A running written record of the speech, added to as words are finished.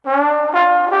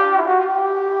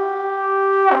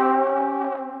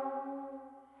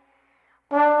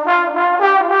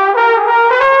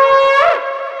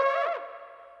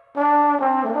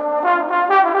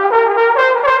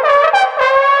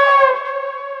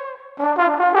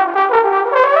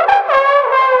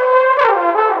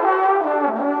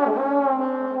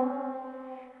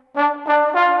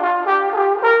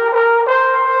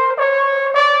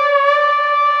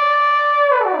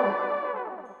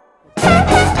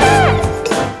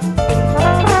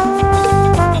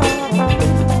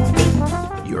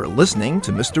listening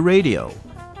to Mr. Radio,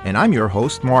 and I'm your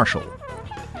host, Marshall.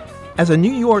 As a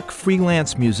New York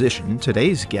freelance musician,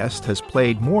 today's guest has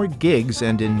played more gigs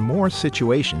and in more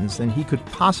situations than he could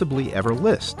possibly ever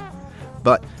list.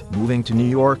 But moving to New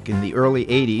York in the early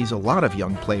 80s, a lot of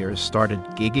young players started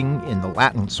gigging in the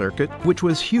Latin circuit, which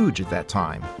was huge at that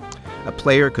time. A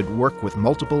player could work with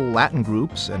multiple Latin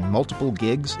groups and multiple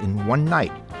gigs in one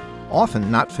night,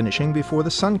 often not finishing before the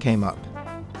sun came up.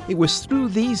 It was through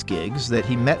these gigs that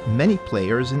he met many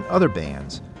players in other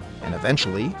bands, and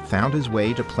eventually found his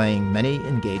way to playing many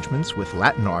engagements with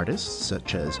Latin artists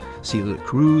such as Celia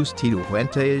Cruz, Tito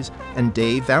Fuentes, and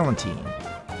Dave Valentine.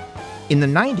 In the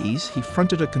 90s, he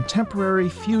fronted a contemporary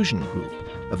fusion group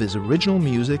of his original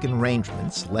music and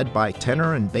arrangements led by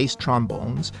tenor and bass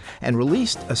trombones and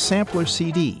released a sampler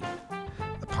CD.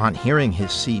 Upon hearing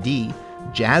his CD,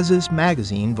 Jazz's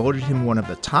magazine voted him one of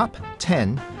the top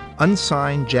 10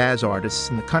 unsigned jazz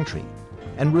artists in the country,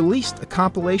 and released a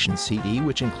compilation CD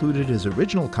which included his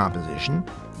original composition,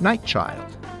 Night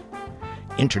Child.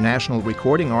 International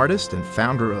recording artist and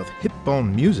founder of Hip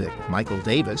Bone Music, Michael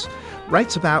Davis,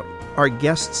 writes about our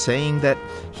guest saying that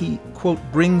he, quote,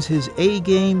 brings his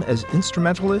A-game as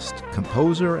instrumentalist,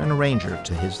 composer, and arranger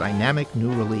to his dynamic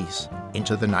new release,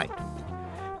 Into the Night.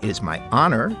 It is my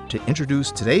honor to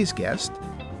introduce today's guest,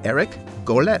 Eric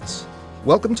Golets.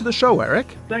 Welcome to the show, Eric.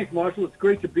 Thanks, Marshall. It's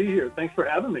great to be here. Thanks for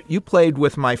having me. You played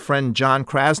with my friend John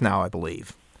Krasnow, I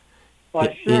believe.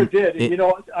 I sure did.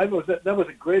 That was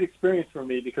a great experience for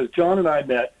me because John and I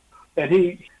met, and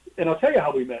I'll tell you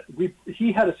how we met.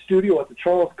 He had a studio at the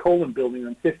Charles Colin Building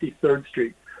on 53rd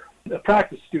Street, a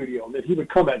practice studio that he would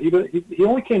come at. He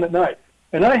only came at night,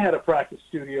 and I had a practice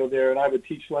studio there, and I would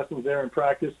teach lessons there and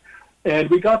practice.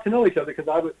 And we got to know each other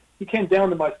because he came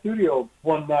down to my studio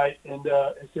one night and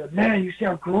said, "Man, you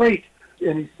sound great."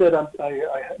 And he said, "I'm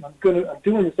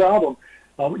doing this album.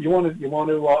 You want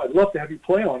to? I'd love to have you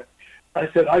play on it." I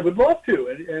said, "I would love to."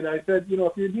 And I said,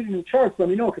 "If you need any charts, let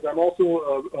me know because I'm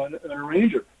also an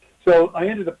arranger." So I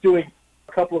ended up doing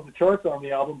a couple of the charts on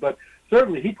the album, but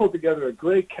certainly he put together a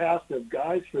great cast of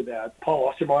guys for that.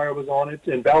 Paul Ostermeyer was on it,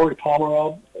 and Valerie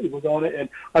Pomerov was on it. And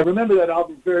I remember that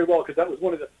album very well because that was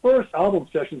one of the first album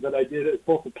sessions that I did as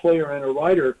both a player and a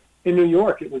writer in New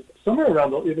York. It was somewhere it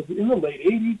was in the late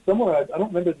 80s, somewhere, I don't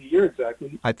remember the year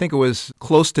exactly. I think it was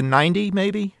close to 90,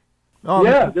 maybe? Oh,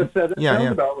 yeah, that sounds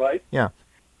about right. Yeah.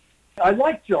 I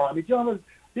liked John. I mean,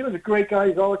 he was a great guy.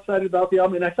 He's all excited about the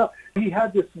album, and I thought he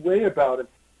had this way about him.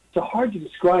 It's hard to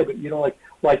describe it,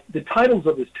 like the titles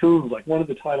of his tunes, like one of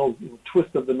the titles,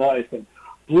 Twist of the Knife, and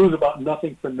Blues About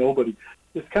Nothing for Nobody.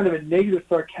 There's kind of a negative,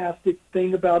 sarcastic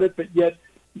thing about it, but yet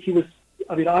he was,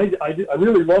 I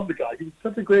really loved the guy. He was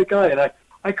such a great guy, and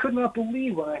I could not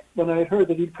believe when I heard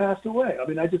that he'd passed away. I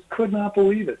mean, I just could not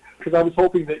believe it because I was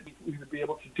hoping that we would be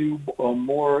able to do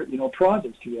more,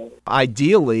 projects together.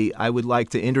 Ideally, I would like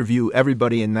to interview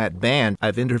everybody in that band.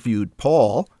 I've interviewed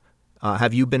Paul.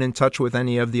 Have you been in touch with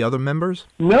any of the other members?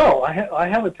 No, I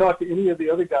haven't talked to any of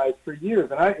the other guys for years.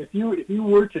 And if you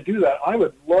were to do that, I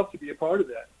would love to be a part of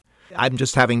that. I'm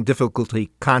just having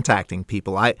difficulty contacting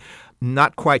people. I'm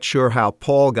not quite sure how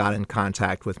Paul got in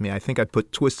contact with me. I think I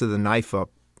put Twist of the Knife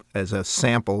up as a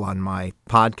sample on my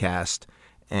podcast.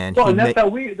 And that's how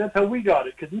we got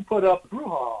it, because he put up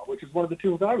Brouhaha, which is one of the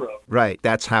tunes I wrote. Right,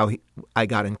 that's how I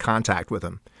got in contact with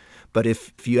him. But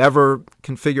if you ever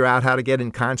can figure out how to get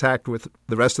in contact with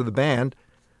the rest of the band,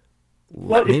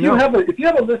 well, if you have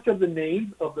a list of the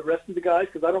names of the rest of the guys,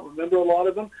 because I don't remember a lot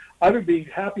of them, I would be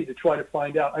happy to try to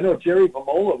find out. I know Jerry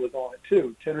Vamola was on it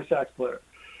too, tenor sax player.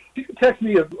 If you can text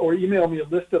me or email me a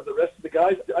list of the rest of the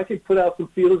guys, I can put out some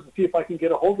feelers and see if I can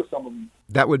get a hold of some of them.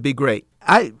 That would be great.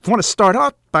 I want to start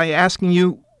off by asking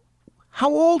you, how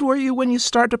old were you when you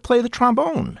started to play the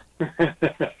trombone?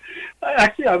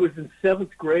 Actually, I was in 7th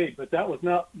grade, but that was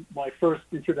not my first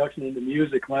introduction into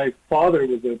music. My father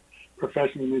was a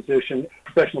professional musician,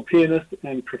 professional pianist,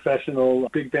 and professional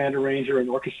big band arranger and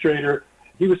orchestrator.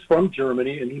 He was from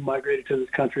Germany, and he migrated to this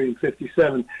country in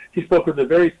 1957. He spoke with a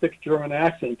very thick German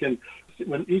accent, and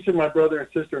when each of my brother and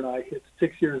sister and I hit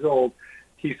 6 years old,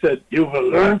 he said, "You will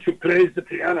learn to play the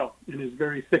piano," in his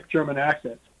very thick German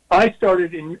accent. I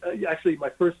started actually my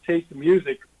first taste of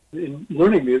music, in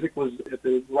learning music, was at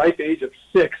the ripe age of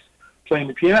 6, playing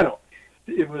the piano.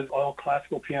 It was all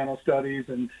classical piano studies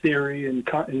and theory and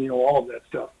all of that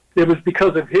stuff. It was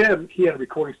because of him. He had a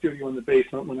recording studio in the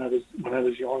basement when I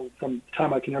was young, from the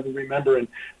time I can ever remember. And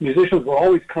musicians were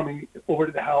always coming over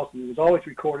to the house, and there was always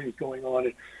recordings going on.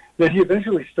 And Then he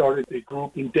eventually started a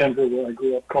group in Denver where I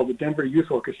grew up called the Denver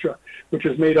Youth Orchestra, which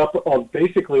is made up of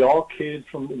basically all kids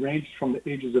ranged from the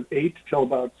ages of 8 till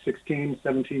about 16,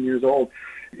 17 years old.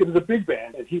 It was a big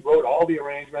band, and he wrote all the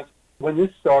arrangements. When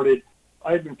this started,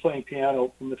 I had been playing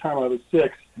piano from the time I was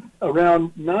 6.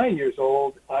 Around 9 years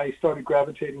old, I started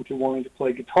gravitating to wanting to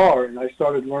play guitar, and I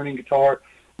started learning guitar.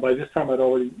 By this time, I'd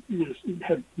already knew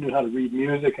how to read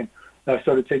music, and I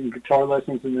started taking guitar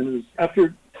lessons. And then it was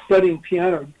after studying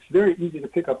piano, it's very easy to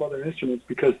pick up other instruments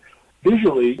because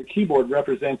visually, the keyboard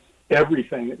represents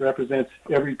everything. It represents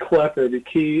every clef, every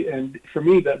key, and for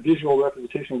me, that visual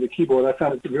representation of the keyboard, I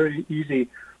found it very easy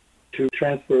to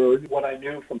transfer what I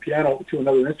knew from piano to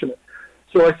another instrument.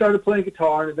 So I started playing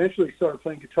guitar and eventually started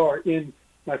playing guitar in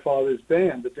my father's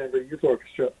band, the Denver Youth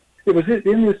Orchestra. It was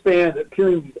in this band that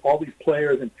hearing all these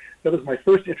players, and that was my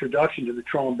first introduction to the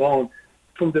trombone.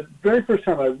 From the very first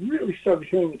time I really started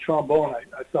hearing the trombone,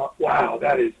 I thought, wow,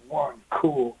 that is one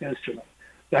cool instrument.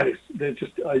 I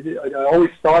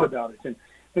always thought about it.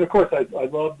 And of course, I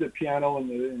loved the piano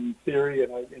and theory,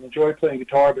 and I enjoyed playing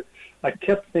guitar, but I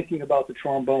kept thinking about the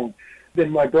trombone.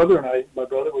 Then my brother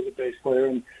was a bass player,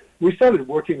 and we started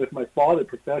working with my father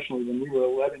professionally when we were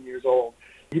 11 years old.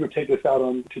 He would take us out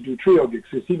to do trio gigs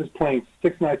because he was playing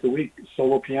 6 nights a week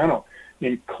solo piano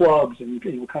in clubs and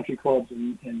country clubs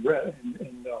and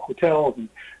hotels and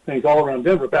things all around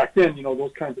Denver. Back then,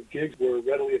 those kinds of gigs were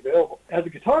readily available. As a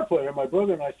guitar player, my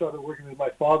brother and I started working with my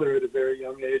father at a very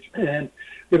young age. And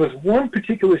there was one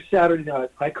particular Saturday night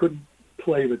I couldn't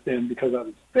play with them because I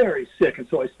was very sick. And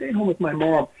so I stayed home with my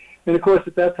mom. And of course,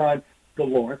 at that time, the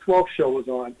Lawrence Welk Show was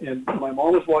on. And my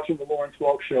mom was watching the Lawrence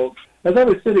Welk Show. As I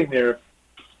was sitting there,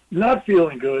 not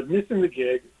feeling good, missing the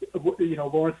gig,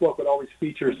 Lawrence Welk would always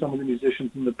feature some of the musicians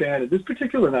in the band. And this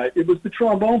particular night, it was the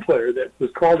trombone player that was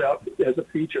called out as a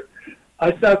feature.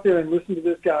 I sat there and listened to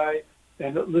this guy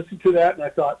and listened to that, and I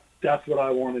thought, that's what I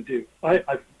want to do.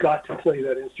 I've got to play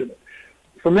that instrument.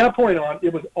 From that point on,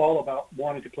 it was all about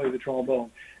wanting to play the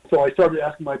trombone. So I started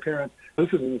asking my parents,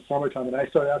 this was in the summertime, and I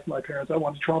started asking my parents, I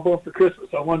want a trombone for Christmas.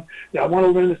 I want to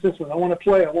learn this instrument. I want to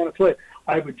play.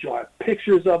 I would draw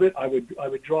pictures of it. I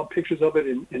would draw pictures of it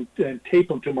and tape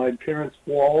them to my parents'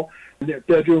 wall in their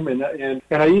bedroom. And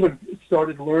I even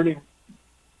started learning.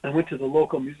 I went to the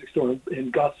local music store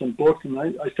and got some books, and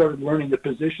I started learning the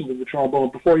positions of the trombone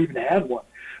before I even had one.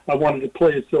 I wanted to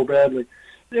play it so badly.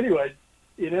 Anyway,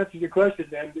 in answer to your question,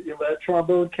 then that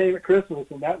trombone came at Christmas,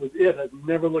 and that was it. I've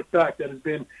never looked back. That has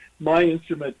been my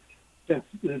instrument since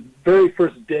the very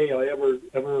first day I ever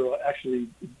actually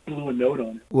blew a note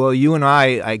on it. Well, you and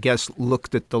I guess,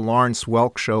 looked at the Lawrence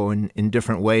Welk Show in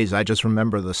different ways. I just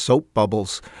remember the soap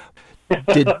bubbles.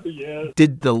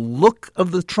 Did the look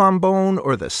of the trombone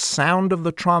or the sound of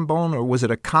the trombone, or was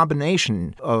it a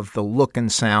combination of the look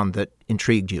and sound that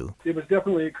intrigued you? It was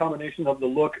definitely a combination of the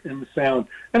look and the sound.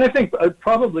 And I think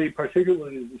probably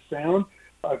particularly the sound.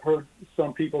 I've heard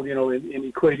some people,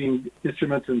 in equating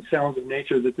instruments and sounds of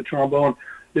nature, that the trombone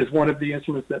is one of the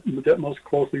instruments that most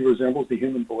closely resembles the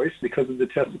human voice because of the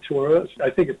tessitura.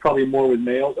 I think it's probably more with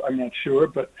males. I'm not sure,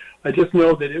 but I just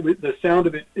know that the sound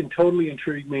of it totally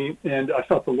intrigued me, and I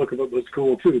thought the look of it was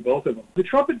cool too, both of them. The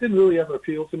trumpet didn't really ever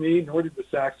appeal to me, nor did the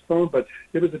saxophone, but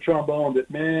it was the trombone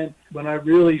that, man, when I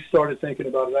really started thinking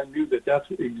about it, I knew that that's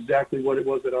exactly what it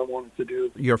was that I wanted to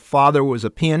do. Your father was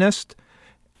a pianist?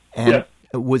 And yes.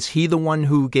 Was he the one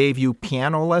who gave you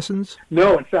piano lessons?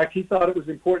 No, in fact, he thought it was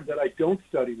important that I don't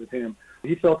study with him.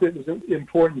 He felt it was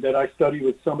important that I study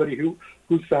with somebody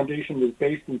whose foundation was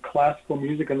based in classical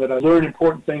music, and that I learn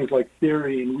important things like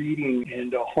theory and reading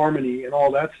and harmony and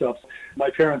all that stuff. My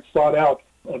parents sought out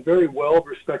a very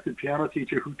well-respected piano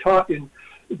teacher who taught in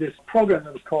this program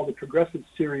that was called the Progressive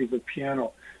Series of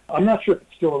Piano. I'm not sure if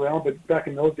it's still around, but back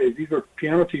in those days, these were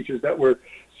piano teachers that were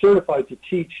certified to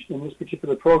teach in this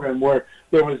particular program, where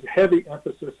there was heavy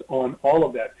emphasis on all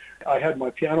of that. I had my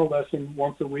piano lesson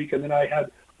once a week, and then I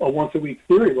had a once-a-week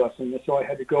theory lesson, so I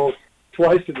had to go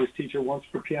twice to this teacher, once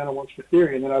for piano, once for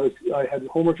theory, and then I had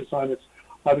homework assignments,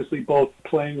 obviously both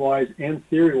playing-wise and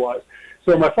theory-wise.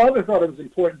 So my father thought it was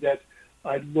important that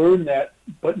I learn that,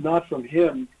 but not from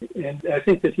him, and I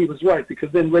think that he was right, because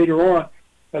then later on,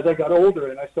 as I got older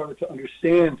and I started to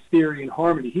understand theory and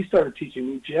harmony, he started teaching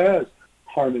me jazz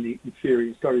harmony and theory,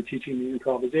 and started teaching me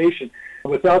improvisation.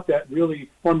 Without that really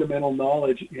fundamental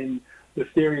knowledge in the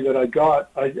theory that I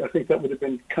got, I think that would have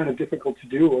been kind of difficult to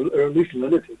do, or at least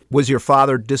limited. Was your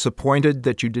father disappointed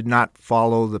that you did not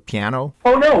follow the piano?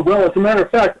 Oh, no. Well, as a matter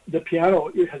of fact, the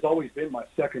piano has always been my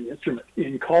second instrument.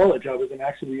 In college, I was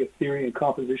actually a theory and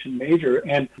composition major,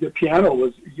 and the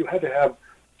piano you had to have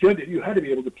you had to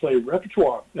be able to play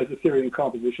repertoire as a theory and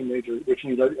composition major, which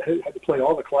means I had to play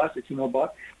all the classics,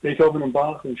 Beethoven and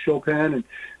Bach and Chopin.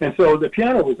 And so the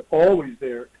piano was always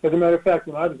there. As a matter of fact,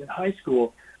 when I was in high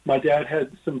school, my dad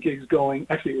had some gigs going.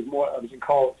 Actually, it was more, I was in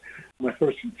college, my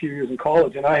first few years in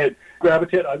college, and I had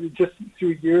gravitated, just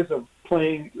through years of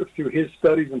playing, through his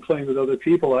studies and playing with other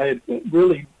people, I had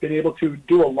really been able to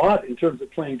do a lot in terms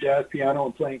of playing jazz piano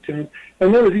and playing tunes.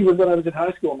 And there was even when I was in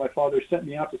high school, my father sent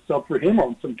me out to sub for him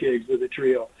on some gigs with a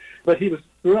trio. But he was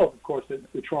thrilled, of course,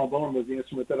 that the trombone was the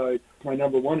instrument my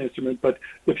number one instrument. But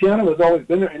the piano has always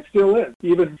been there and still is.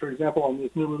 Even, for example, on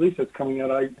this new release that's coming out,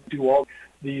 I do all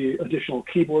the additional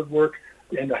keyboard work,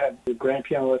 and I have the grand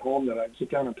piano at home that I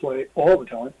sit down and play all the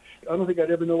time. I don't think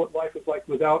I'd ever know what life was like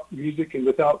without music and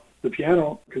without the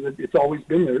piano, because it's always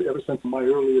been there ever since my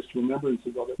earliest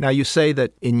remembrances of it. Now, you say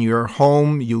that in your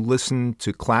home you listened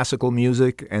to classical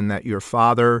music and that your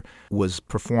father was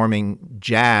performing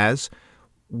jazz.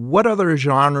 What other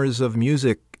genres of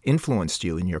music influenced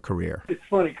you in your career? It's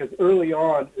funny because early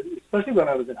on, especially when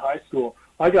I was in high school,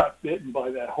 I got bitten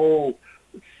by that whole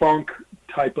funk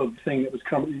type of thing that was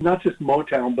coming, not just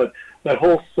Motown, but that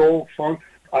whole soul funk,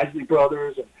 Isley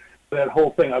Brothers, and that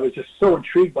whole thing. I was just so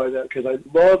intrigued by that because I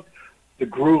loved the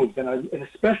grooves, and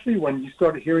especially when you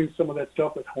started hearing some of that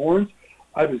stuff with horns,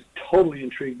 I was totally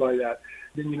intrigued by that.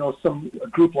 Then, a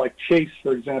group like Chase,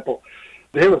 for example,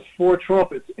 there was 4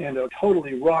 trumpets and a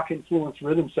totally rock-influenced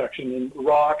rhythm section and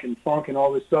rock and funk and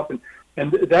all this stuff,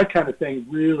 and that kind of thing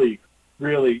really,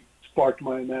 really sparked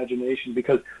my imagination,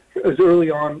 because as early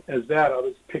on as that, I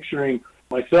was picturing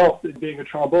myself being a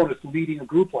trombonist leading a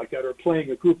group like that, or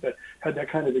playing a group that had that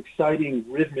kind of exciting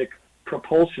rhythmic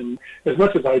propulsion. As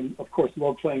much as I, of course,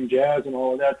 love playing jazz and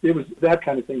all of that, it was that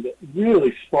kind of thing that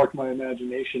really sparked my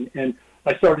imagination. And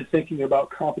I started thinking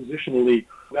about compositionally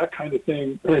that kind of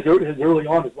thing as early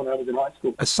on as when I was in high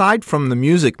school. Aside from the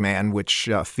Music Man, which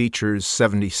features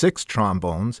 76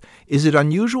 trombones, is it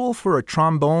unusual for a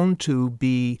trombone to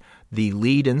be the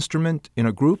lead instrument in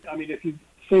a group? I mean, if you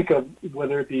think of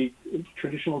whether it be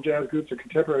traditional jazz groups or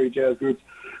contemporary jazz groups,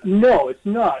 no, it's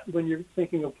not. When you're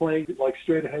thinking of playing like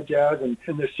straight ahead jazz, and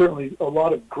there's certainly a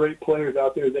lot of great players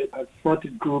out there that have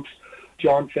fronted groups,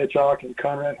 John Fetchock and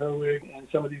Conrad Herwig and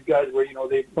some of these guys where,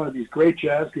 they fronted these great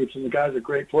jazz groups and the guys are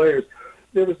great players.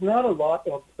 There was not a lot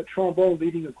of a trombone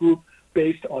leading a group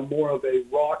based on more of a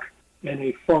rock and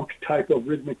a funk type of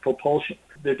rhythmic propulsion.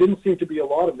 There didn't seem to be a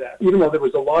lot of that, even though there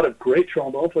was a lot of great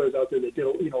trombone players out there that did,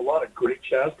 a lot of great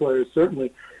jazz players,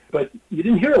 certainly, but you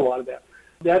didn't hear a lot of that.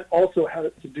 That also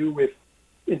had to do with,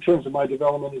 in terms of my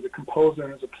development as a composer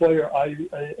and as a player, I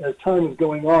as time was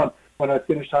going on, when I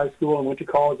finished high school and went to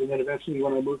college, and then eventually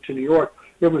when I moved to New York,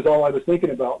 it was all I was thinking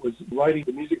about was writing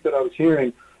the music that I was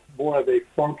hearing, more of a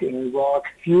funk and a rock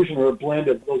fusion or a blend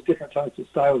of those different types of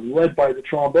styles led by the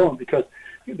trombone, because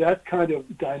that kind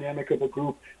of dynamic of a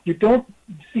group, you don't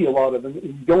see a lot of them, and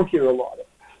you don't hear a lot of them.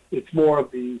 It's more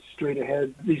of the straight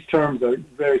ahead. These terms are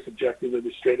very subjective,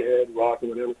 the straight ahead, rock, or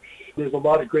whatever. There's a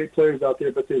lot of great players out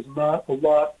there, but there's not a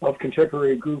lot of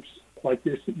contemporary groups like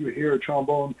this that you hear a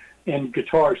trombone and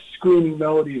guitar screaming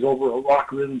melodies over a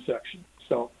rock rhythm section.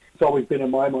 So it's always been,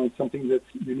 in my mind, something that's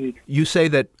unique. You say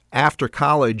that after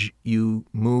college you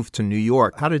moved to New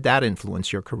York. How did that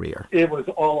influence your career? It was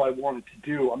all I wanted to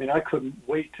do. I mean, I couldn't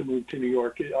wait to move to New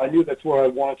York. I knew that's where I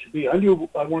wanted to be. I knew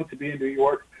I wanted to be in New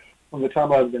York from the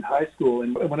time I was in high school.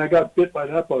 And when I got bit by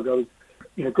that bug, I was,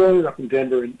 growing up in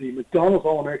Denver, and the McDonald's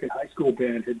All-American High School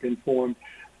Band had been formed.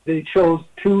 They chose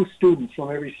 2 students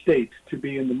from every state to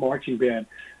be in the marching band.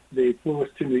 They flew us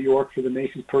to New York for the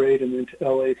Macy's Parade and then to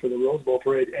L.A. for the Rose Bowl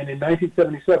Parade. And in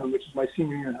 1977, which is my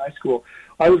senior year in high school,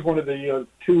 I was one of the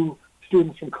 2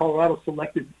 students from Colorado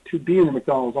selected to be in the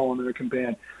McDonald's All-American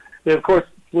Band. They, of course,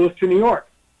 flew us to New York.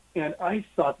 And I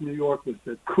thought New York was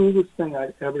the coolest thing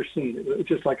I'd ever seen. It was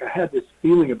just like I had this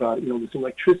feeling about it, this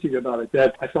electricity about it,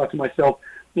 that I thought to myself,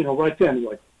 right then,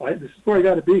 this is where I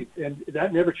got to be. And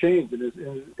that never changed.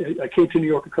 And I came to New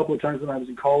York a couple of times when I was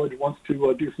in college, once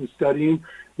to do some studying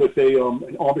with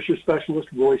an embouchure specialist,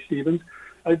 Roy Stevens.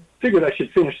 I figured I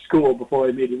should finish school before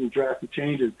I made any drastic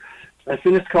changes. I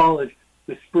finished college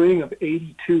the spring of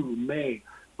 '82, May.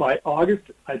 By August,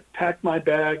 I packed my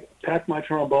bag, packed my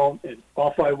trombone, and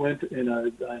off I went, and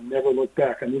I never looked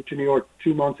back. I moved to New York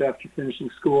 2 months after finishing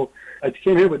school. I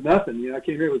came here with nothing. I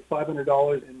came here with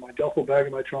 $500 in my duffel bag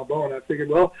and my trombone. I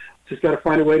figured, just got to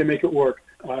find a way to make it work.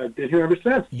 I've been here ever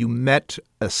since. You met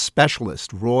a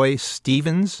specialist, Roy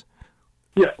Stevens?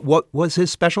 Yes. What was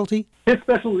his specialty? His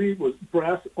specialty was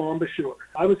brass embouchure.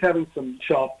 I was having some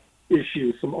shop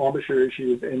issues, some embouchure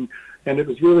issues, and it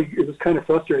was kind of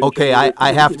frustrating. Okay,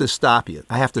 I have to stop you.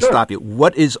 Stop you.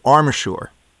 What is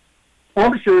embouchure?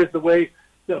 Embouchure is the way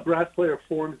the brass player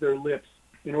forms their lips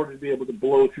in order to be able to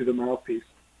blow through the mouthpiece.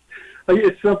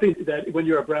 It's something that when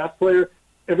you're a brass player,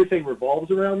 everything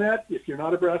revolves around that. If you're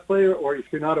not a brass player, or if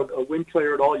you're not a wind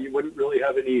player at all, you wouldn't really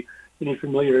have any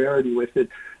familiarity with it.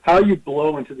 How you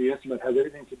blow into the instrument has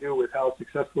everything to do with how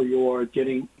successful you are at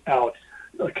getting out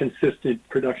a consistent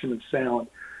production of sound.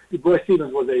 Roy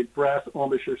Stevens was a brass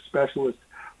embouchure specialist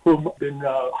who's been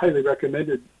highly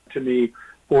recommended to me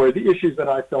for the issues that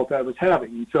I felt I was having.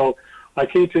 And so I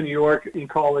came to New York in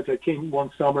college. I came one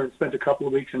summer and spent a couple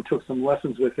of weeks and took some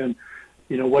lessons with him.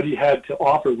 You know, what he had to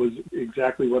offer was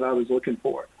exactly what I was looking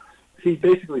for. He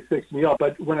basically fixed me up.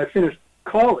 But when I finished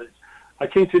college, I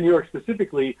came to New York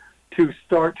specifically to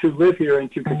start to live here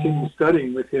and to continue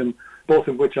studying with him, both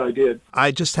of which I did.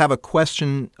 I just have a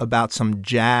question about some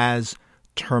jazz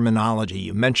terminology.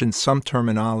 You mentioned some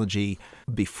terminology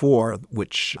before,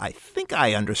 which I think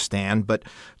I understand, but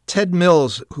Ted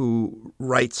Mills, who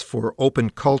writes for Open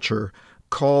Culture,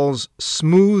 calls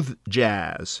smooth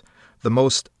jazz the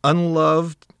most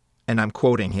unloved, and I'm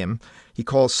quoting him, he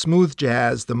calls smooth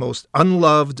jazz the most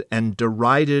unloved and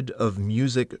derided of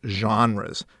music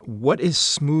genres. What is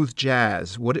smooth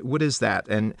jazz? What is that?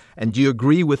 And do you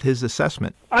agree with his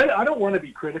assessment? I don't want to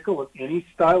be critical of any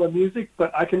style of music,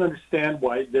 but I can understand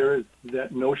why there is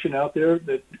that notion out there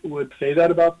that would say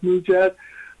that about smooth jazz.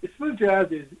 Smooth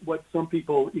jazz is what some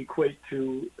people equate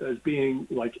to as being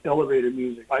like elevator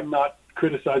music. I'm not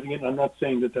criticizing it, and I'm not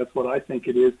saying that that's what I think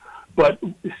it is, but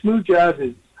smooth jazz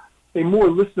is a more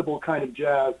listenable kind of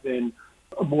jazz than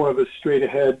more of a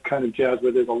straight-ahead kind of jazz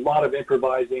where there's a lot of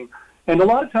improvising. And a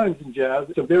lot of times in jazz,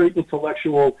 it's a very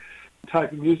intellectual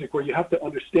type of music where you have to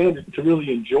understand it to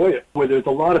really enjoy it, where there's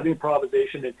a lot of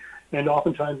improvisation. And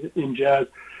oftentimes in jazz,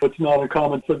 it's not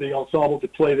uncommon for the ensemble to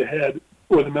play the head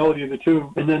or the melody of the tune,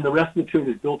 and then the rest of the tune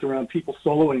is built around people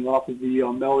soloing off of the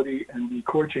melody and the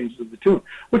chord changes of the tune,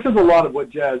 which is a lot of what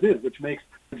jazz is, which makes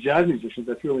jazz musicians,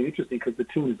 that's really interesting because the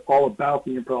tune is all about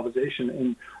the improvisation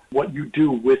and what you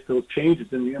do with those changes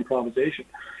in the improvisation.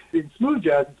 In smooth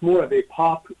jazz, it's more of a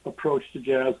pop approach to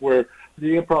jazz where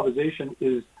the improvisation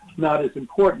is not as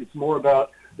important. It's more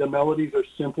about the melodies are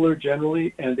simpler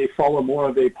generally, and they follow more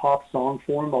of a pop song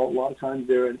form. A lot of times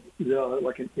they're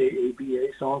like an AABA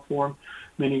song form,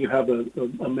 meaning you have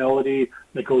a melody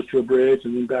that goes to a bridge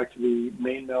and then back to the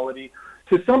main melody.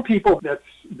 To some people, that's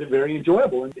very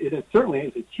enjoyable, and it certainly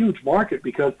is a huge market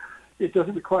because it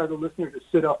doesn't require the listener to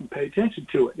sit up and pay attention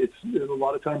to it. It's a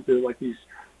lot of times they're like these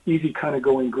easy kind of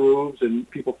going grooves, and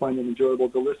people find them enjoyable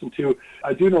to listen to.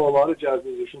 I do know a lot of jazz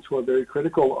musicians who are very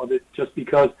critical of it just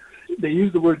because they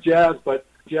use the word jazz, but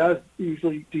jazz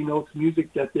usually denotes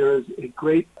music that there is a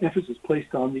great emphasis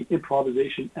placed on the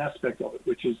improvisation aspect of it,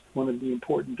 which is one of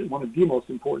the most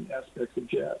important aspects of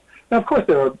jazz. Now, of course,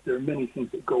 there are many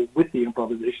things that go with the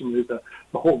improvisation. There's the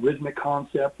whole rhythmic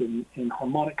concept and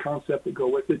harmonic concept that go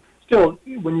with it. Still,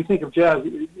 when you think of jazz,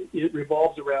 it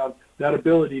revolves around that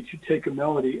ability to take a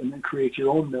melody and then create your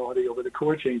own melody over the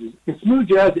chord changes. In smooth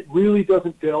jazz, it really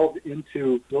doesn't delve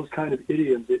into those kind of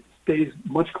idioms. It stays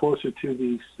much closer to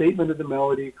the statement of the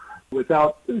melody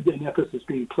without an emphasis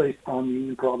being placed on the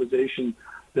improvisation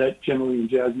that generally in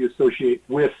jazz you associate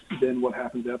with then what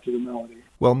happens after the melody.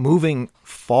 Well, moving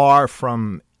far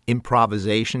from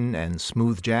improvisation and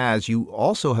smooth jazz, you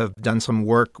also have done some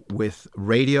work with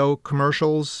radio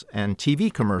commercials and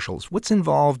TV commercials. What's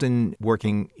involved in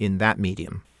working in that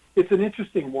medium? It's an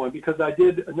interesting one because I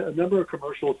did a number of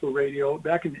commercials for radio.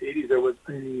 Back in the 80s, there was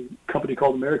a company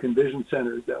called American Vision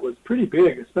Centers that was pretty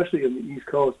big, especially in the East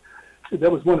Coast.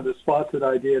 That was one of the spots that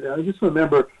I did. And I just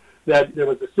remember that there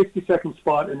was a 60-second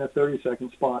spot and a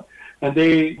 30-second spot, and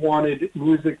they wanted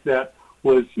music that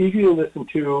was easy to listen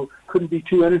to, couldn't be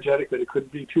too energetic, but it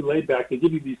couldn't be too laid back. They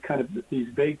give you these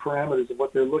vague parameters of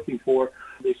what they're looking for.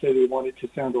 They say they want it to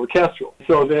sound orchestral.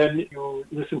 So then you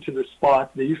listen to the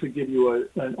spot. They usually give you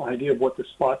an idea of what the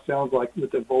spot sounds like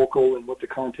with the vocal and what the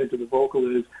content of the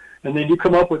vocal is. And then you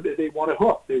come up with, they want a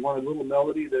hook. They want a little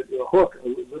melody, a hook, a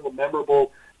little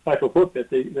memorable type of hook that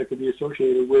could be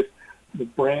associated with the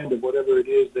brand of whatever it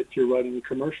is that you're writing a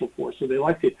commercial for. So they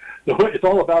like it. It's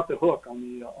all about the hook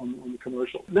on the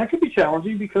commercial. And that can be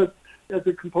challenging because as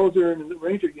a composer and an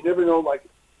arranger, you never know like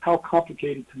how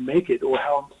complicated to make it or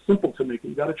how simple to make it.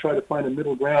 You got to try to find a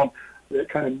middle ground that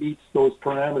kind of meets those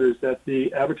parameters that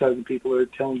the advertising people are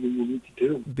telling you need to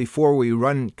do. Before we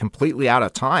run completely out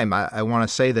of time, I want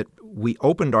to say that we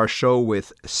opened our show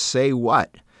with Say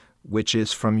What, which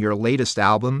is from your latest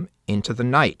album, Into the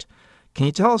Night. Can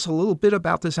you tell us a little bit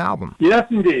about this album? Yes,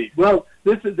 indeed. Well,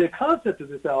 this is the concept of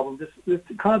this album. This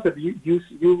concept, you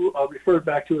referred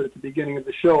back to it at the beginning of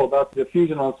the show about the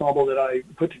fusion ensemble that I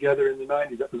put together in the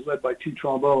 90s that was led by two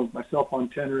trombones, myself on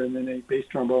tenor and then a bass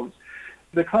trombone.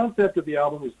 The concept of the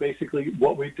album is basically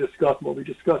what we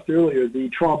discussed earlier. The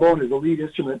trombone is the lead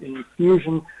instrument in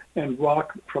fusion and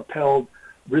rock-propelled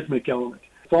rhythmic element.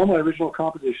 It's all my original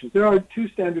compositions. There are two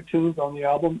standard tunes on the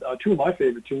album, two of my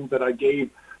favorite tunes that I gave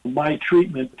my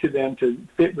treatment to them to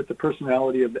fit with the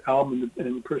personality of the album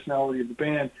and the personality of the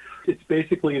band. It's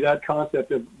basically that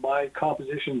concept of my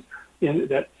compositions in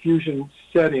that fusion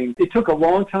setting. It took a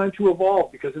long time to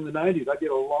evolve because in the 90s I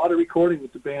did a lot of recording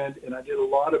with the band and I did a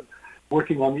lot of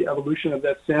working on the evolution of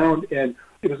that sound, and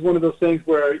it was one of those things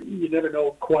where you never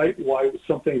know quite why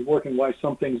some things work and why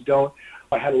some things don't.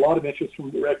 I had a lot of interest from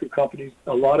the record companies.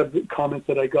 A lot of the comments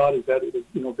that I got is that it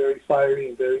was, very fiery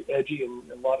and very edgy,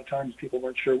 and a lot of times people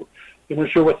weren't sure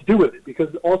what to do with it,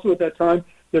 because also at that time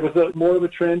there was more of a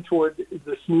trend toward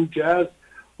the smooth jazz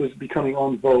was becoming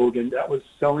en vogue, and that was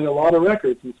selling a lot of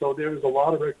records, and so there was a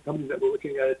lot of record companies that were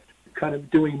looking at it kind of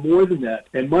doing more than that.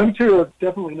 And my material is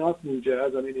definitely not smooth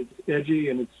jazz. I mean, it's edgy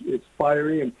and it's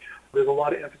fiery, and there's a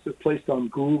lot of emphasis placed on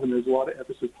groove, and there's a lot of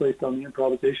emphasis placed on the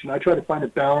improvisation. I try to find a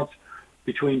balance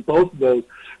between both of those.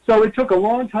 So it took a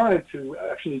long time to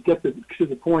actually get to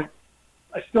the point.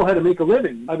 I still had to make a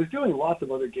living. I was doing lots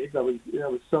of other gigs. I was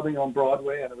subbing on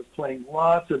Broadway, and I was playing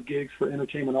lots of gigs for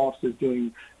entertainment offices,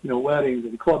 doing weddings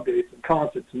and club dates and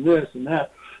concerts and this and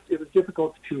that. It was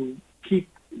difficult to keep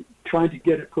trying to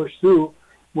get it pushed through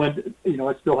when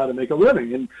I still had to make a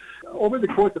living. And over the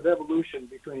course of evolution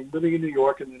between living in New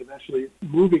York and then eventually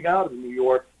moving out of New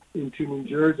York into New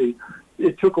Jersey,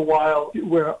 it took a while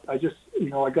where I just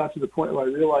I got to the point where I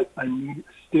realized I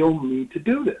still need to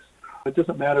do this. It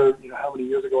doesn't matter how many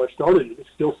years ago I started it. It's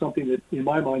still something that in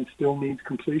my mind still needs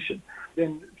completion.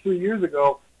 Then 3 years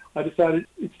ago I decided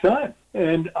it's time,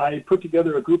 and I put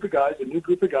together a new group of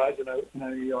guys, and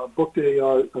I booked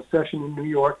a session in New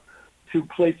York to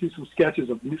play through some sketches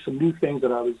of some new things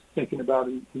that I was thinking about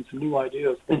and some new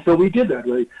ideas. And so we did that.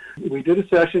 We did a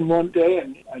session one day,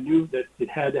 and I knew that it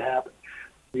had to happen.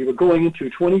 We were going into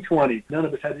 2020. None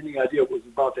of us had any idea what was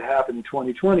about to happen in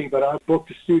 2020, but I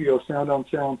booked a studio, Sound on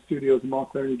Sound Studios in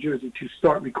Montclair, New Jersey, to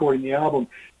start recording the album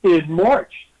in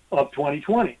March of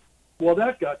 2020. Well,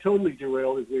 that got totally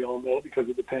derailed, as we all know, because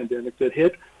of the pandemic that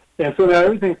hit. And so now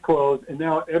everything's closed, and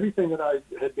now everything that I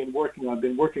had been working on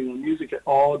music, it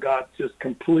all got just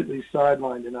completely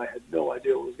sidelined, and I had no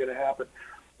idea what was going to happen.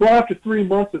 Well, after 3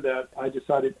 months of that, I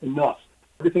decided enough.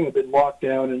 Everything had been locked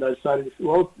down, and I decided,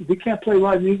 well, we can't play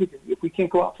live music. If we can't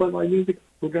go out and play live music,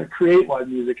 we're going to create live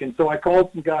music. And so I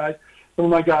called some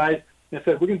of my guys, and I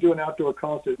said, we're going to do an outdoor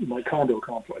concert in my condo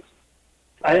complex.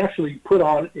 I actually put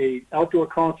on an outdoor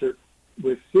concert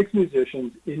with 6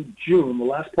 musicians in June, the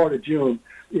last part of June,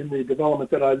 in the development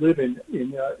that I live in.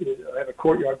 I have a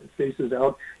courtyard that faces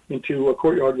out into a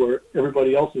courtyard where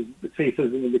everybody else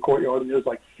faces into the courtyard, and there's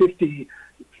like 50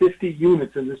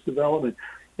 units in this development.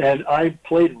 And I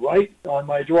played right on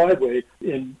my driveway,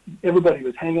 and everybody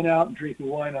was hanging out and drinking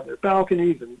wine on their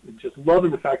balconies and just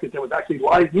loving the fact that there was actually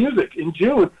live music in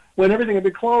June when everything had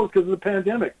been closed because of the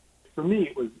pandemic. For me,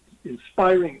 it was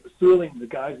inspiring. It was thrilling. The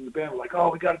guys in the band were like,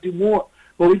 oh, we got to do more.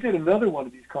 Well, we did another one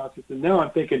of these concerts, and now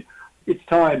I'm thinking it's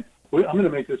time. I'm going to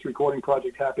make this recording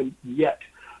project happen yet.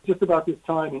 Just about this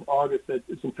time in August that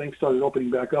some things started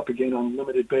opening back up again on a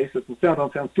limited basis. And Sound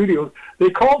on Sound Studios, they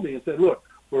called me and said, look,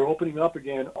 we're opening up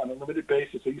again on a limited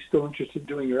basis. Are you still interested in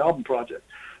doing your album project?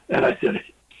 And I said,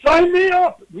 sign me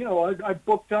up. I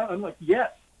booked out. I'm like,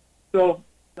 yes. So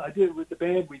I did with the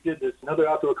band. We did another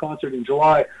outdoor concert in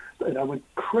July, and I went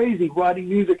crazy writing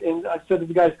music. And I said to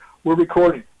the guys, we're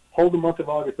recording. Hold the month of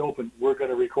August open. We're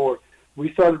going to record.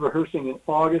 We started rehearsing in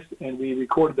August, and we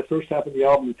recorded the first half of the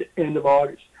album at the end of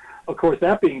August. Of course,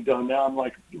 that being done, now I'm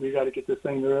like, we got to get this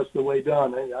thing the rest of the way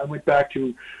done. I went back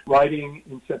to writing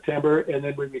in September, and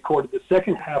then we recorded the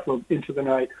second half of Into the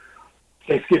Night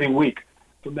Thanksgiving week.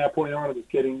 From that point on, it was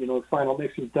getting, the final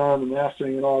mixes done and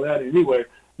mastering and all that. Anyway,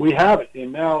 we have it,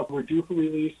 and now we're due for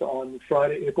release on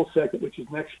Friday, April 2nd, which is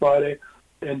next Friday.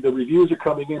 And the reviews are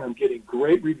coming in. I'm getting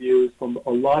great reviews from a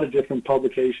lot of different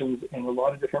publications and a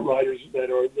lot of different writers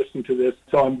that are listening to this.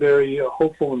 So I'm very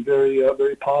hopeful and very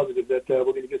positive that we're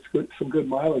going to get some good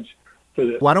mileage for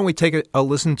this. Why don't we take a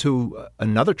listen to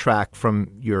another track from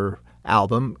your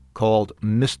album called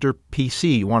Mr.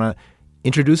 PC? You want to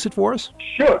introduce it for us?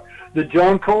 Sure. The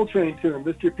John Coltrane tune,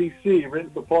 Mr. PC, written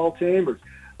for Paul Chambers.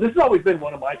 This has always been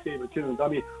one of my favorite tunes. I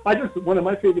mean, one of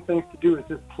my favorite things to do is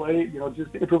just play,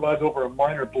 just improvise over a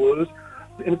minor blues.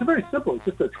 And it's very simple. It's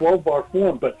just a 12-bar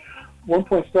form. But one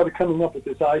point started coming up with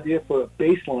this idea for a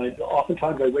bass line.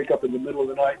 Oftentimes I wake up in the middle of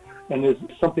the night and there's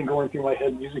something going through my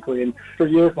head musically. And for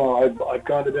years now, I've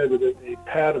gone to bed with a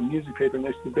pad of music paper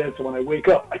next to the bed, so when I wake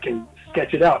up, I can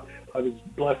sketch it out. I was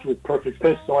blessed with perfect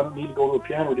pitch, so I don't need to go to a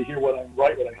piano to hear what I'm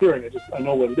hearing. I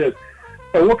know what it is.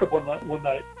 I woke up one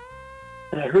night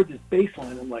and I heard this bass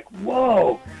line. I'm like,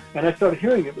 whoa! And I started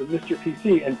hearing it with Mr.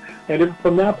 PC. And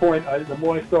from that point, the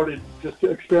more I started just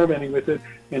experimenting with it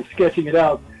and sketching it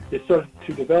out, it started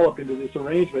to develop into this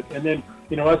arrangement. And then,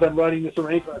 as I'm writing this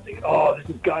arrangement, I'm thinking, oh, this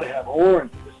has got to have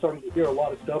horns. I'm just starting to hear a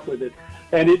lot of stuff with it.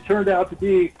 And it turned out to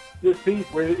be this piece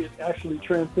where it actually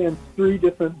transcends 3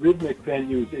 different rhythmic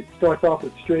venues. It starts off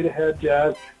with straight-ahead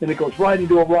jazz, then it goes right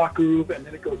into a rock groove, and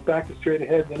then it goes back to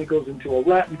straight-ahead, then it goes into a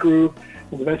Latin groove,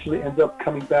 and eventually ends up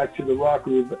coming back to the rock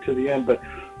groove to the end. But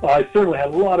I certainly had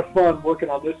a lot of fun working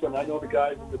on this one. I know the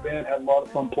guys in the band had a lot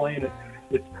of fun playing it.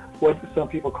 It's what some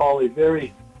people call a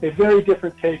very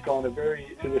different take on a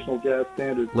very traditional jazz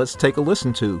standard. Let's take a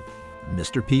listen to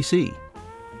Mr. PC.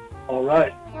 All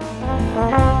right.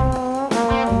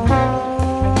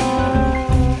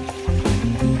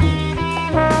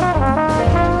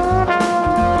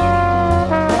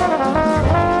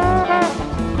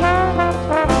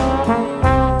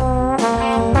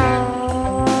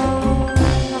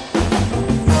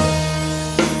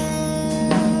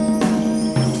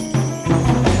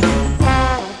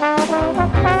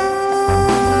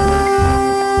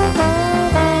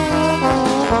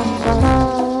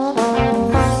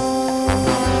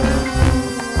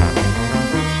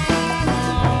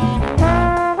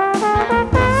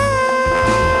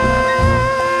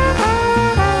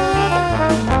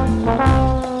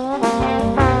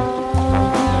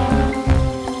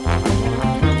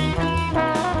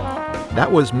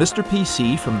 That was Mr.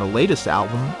 PC from the latest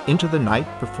album, Into the Night,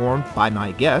 performed by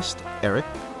my guest, Eric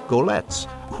Golets.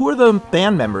 Who are the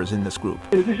band members in this group?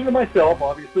 In addition to myself,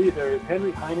 obviously, there is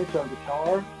Henry Heinich on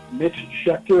guitar, Mitch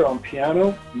Schechter on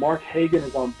piano, Mark Hagan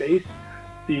is on bass,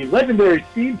 the legendary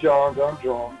Steve Johns on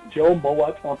drums, Joe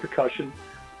Mowat on percussion,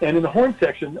 and in the horn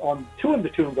section on 2 of the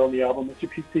tunes on the album, Mr.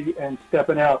 PC and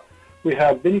Steppin' Out, we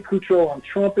have Vinnie Cutro on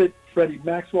trumpet, Freddie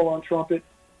Maxwell on trumpet,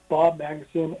 Bob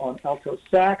Magnuson on alto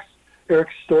sax, Eric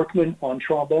Storkman on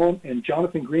trombone, and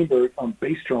Jonathan Greenberg on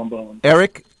bass trombone.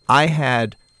 Eric, I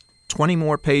had 20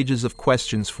 more pages of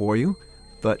questions for you,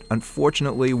 but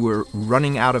unfortunately we're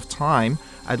running out of time.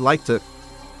 I'd like to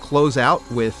close out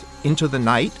with Into the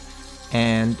Night,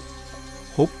 and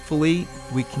hopefully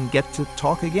we can get to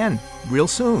talk again real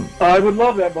soon. I would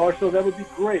love that, Marshall. That would be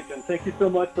great, and thank you so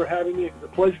much for having me. It's a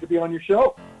pleasure to be on your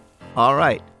show. All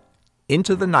right.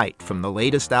 Into the Night from the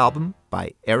latest album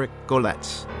by Eric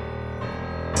Golets.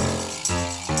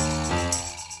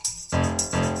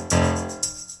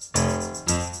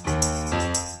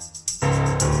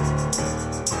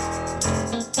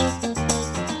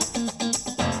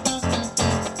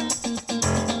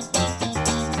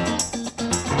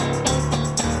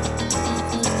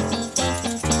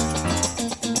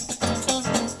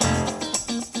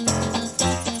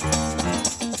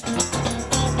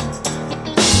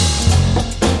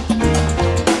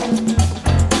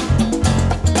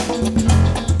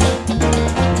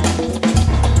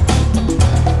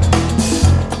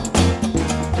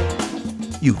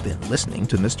 You've been listening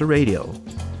to Mr. Radio,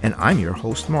 and I'm your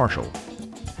host, Marshall.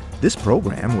 This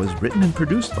program was written and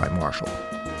produced by Marshall.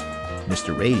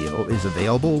 Mr. Radio is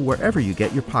available wherever you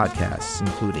get your podcasts,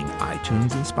 including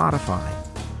iTunes and Spotify.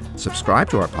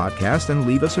 Subscribe to our podcast and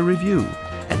leave us a review.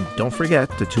 And don't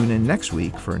forget to tune in next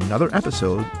week for another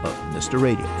episode of Mr.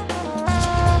 Radio.